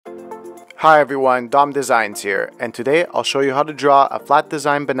Hi everyone, Dom Designs here, and today I'll show you how to draw a flat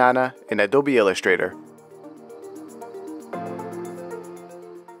design banana in Adobe Illustrator.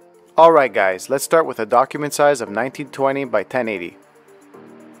 Alright guys, let's start with a document size of 1920 by 1080.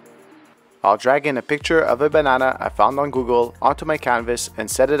 I'll drag in a picture of a banana I found on Google onto my canvas and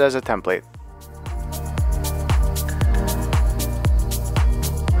set it as a template.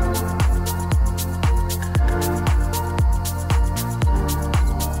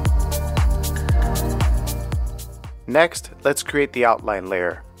 Next, let's create the outline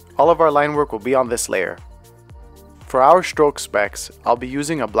layer. All of our line work will be on this layer. For our stroke specs, I'll be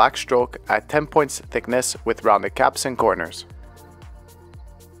using a black stroke at 10 points thickness with rounded caps and corners.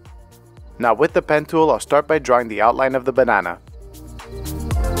 Now with the pen tool, I'll start by drawing the outline of the banana.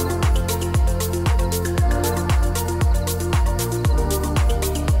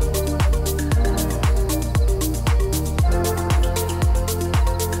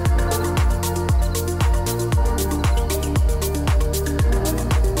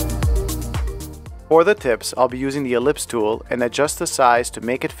 For the tips, I'll be using the ellipse tool and adjust the size to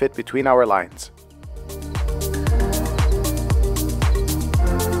make it fit between our lines.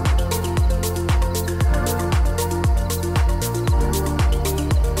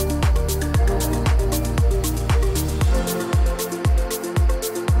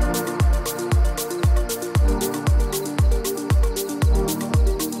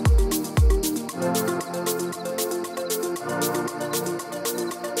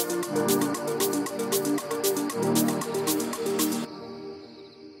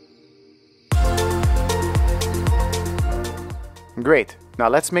 Great, now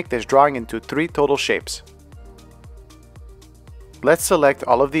let's make this drawing into 3 total shapes. Let's select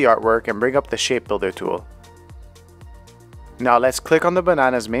all of the artwork and bring up the shape builder tool. Now let's click on the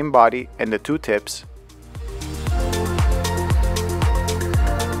banana's main body and the 2 tips.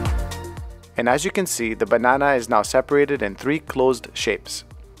 And as you can see, the banana is now separated in 3 closed shapes.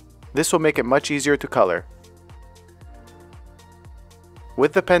 This will make it much easier to color.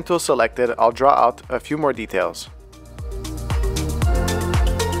 With the pen tool selected, I'll draw out a few more details.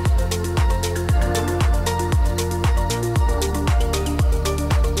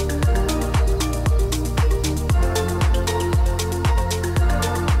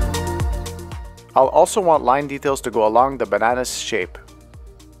 I'll also want line details to go along the banana's shape.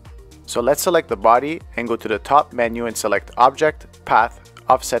 So let's select the body and go to the top menu and select Object, Path,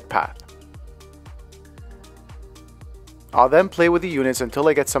 Offset Path. I'll then play with the units until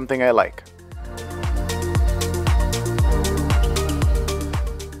I get something I like.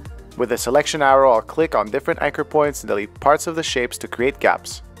 With the selection arrow, I'll click on different anchor points and delete parts of the shapes to create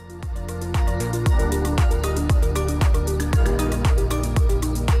gaps.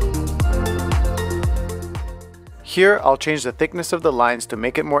 Here, I'll change the thickness of the lines to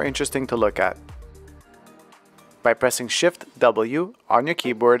make it more interesting to look at. By pressing Shift W on your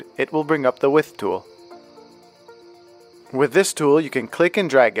keyboard, it will bring up the Width tool. With this tool, you can click and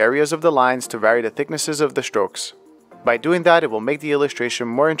drag areas of the lines to vary the thicknesses of the strokes. By doing that, it will make the illustration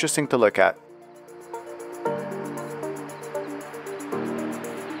more interesting to look at.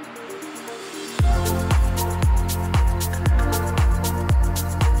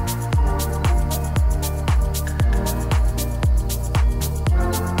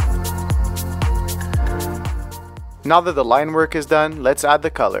 Now that the line work is done, let's add the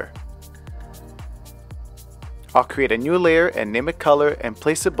color. I'll create a new layer and name it color and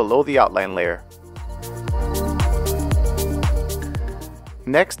place it below the outline layer.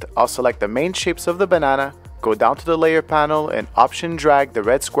 Next, I'll select the main shapes of the banana, go down to the layer panel and option drag the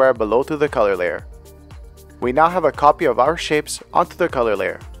red square below to the color layer. We now have a copy of our shapes onto the color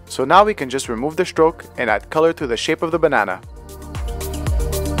layer. So now we can just remove the stroke and add color to the shape of the banana.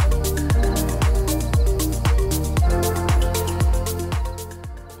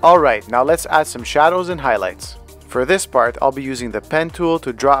 Alright, now let's add some shadows and highlights. For this part, I'll be using the pen tool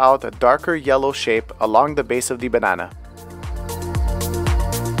to draw out a darker yellow shape along the base of the banana.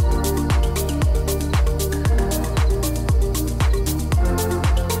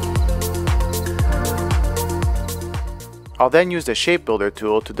 I'll then use the shape builder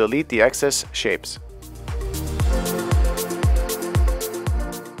tool to delete the excess shapes.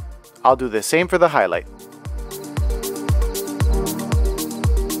 I'll do the same for the highlight.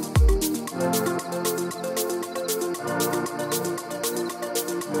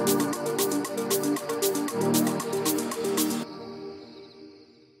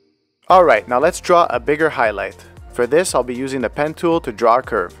 Alright, now let's draw a bigger highlight. For this, I'll be using the pen tool to draw a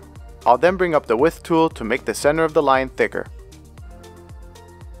curve. I'll then bring up the width tool to make the center of the line thicker.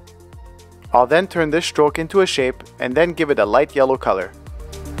 I'll then turn this stroke into a shape and then give it a light yellow color.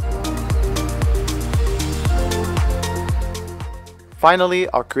 Finally,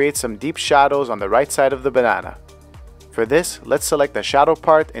 I'll create some deep shadows on the right side of the banana. For this, let's select the shadow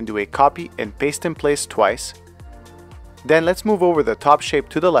part and do a copy and paste in place twice. Then let's move over the top shape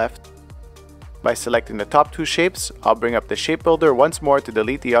to the left. By selecting the top two shapes, I'll bring up the shape builder once more to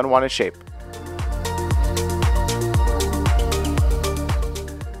delete the unwanted shape.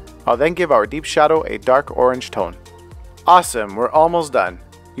 I'll then give our deep shadow a dark orange tone. Awesome, we're almost done.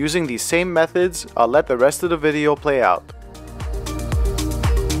 Using these same methods, I'll let the rest of the video play out.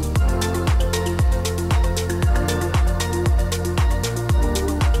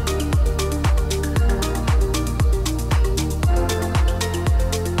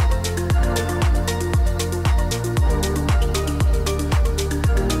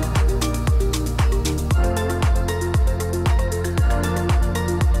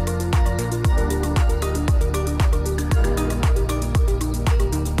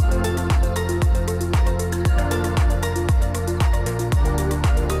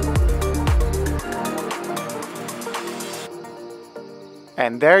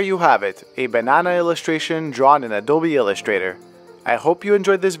 And there you have it, a banana illustration drawn in Adobe Illustrator. I hope you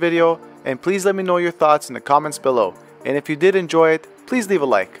enjoyed this video, and please let me know your thoughts in the comments below. And if you did enjoy it, please leave a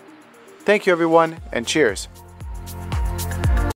like. Thank you everyone, and cheers!